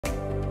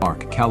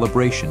Arc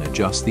calibration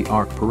adjusts the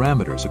arc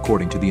parameters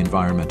according to the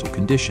environmental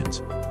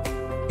conditions.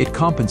 It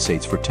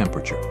compensates for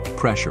temperature,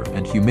 pressure,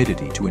 and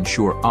humidity to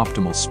ensure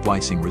optimal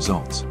splicing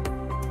results.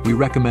 We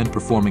recommend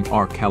performing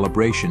arc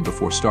calibration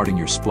before starting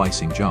your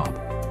splicing job.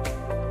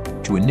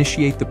 To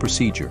initiate the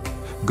procedure,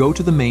 go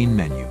to the main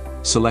menu,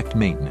 select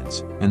Maintenance,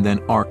 and then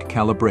Arc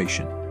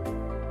Calibration.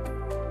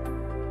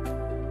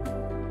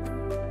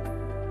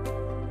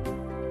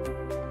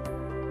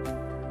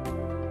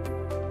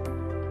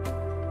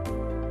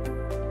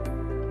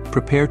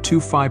 Prepare 2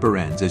 fiber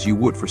ends as you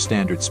would for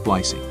standard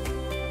splicing.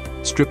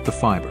 Strip the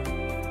fiber.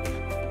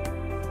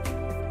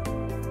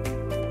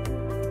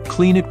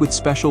 Clean it with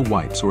special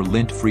wipes or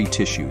lint-free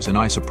tissues and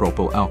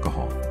isopropyl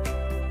alcohol.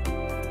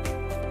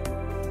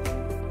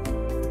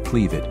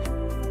 Cleave it.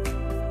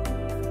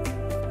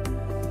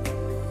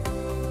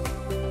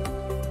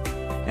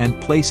 And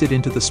place it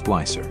into the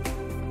splicer.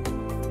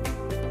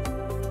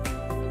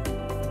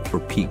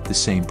 Repeat the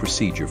same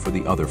procedure for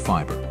the other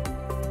fiber.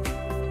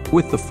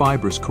 With the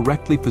fibers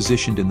correctly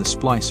positioned in the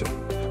splicer,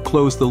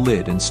 close the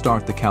lid and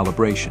start the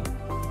calibration.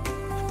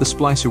 The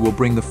splicer will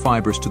bring the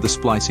fibers to the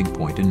splicing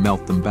point and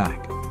melt them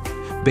back.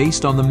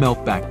 Based on the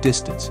melt back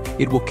distance,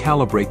 it will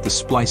calibrate the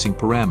splicing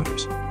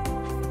parameters.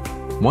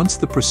 Once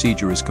the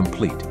procedure is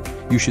complete,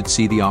 you should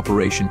see the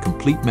operation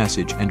complete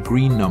message and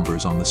green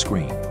numbers on the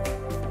screen.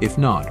 If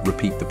not,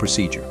 repeat the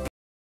procedure.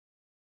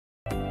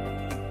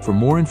 For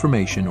more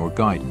information or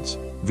guidance,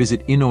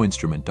 visit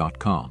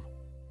INNOinstrument.com.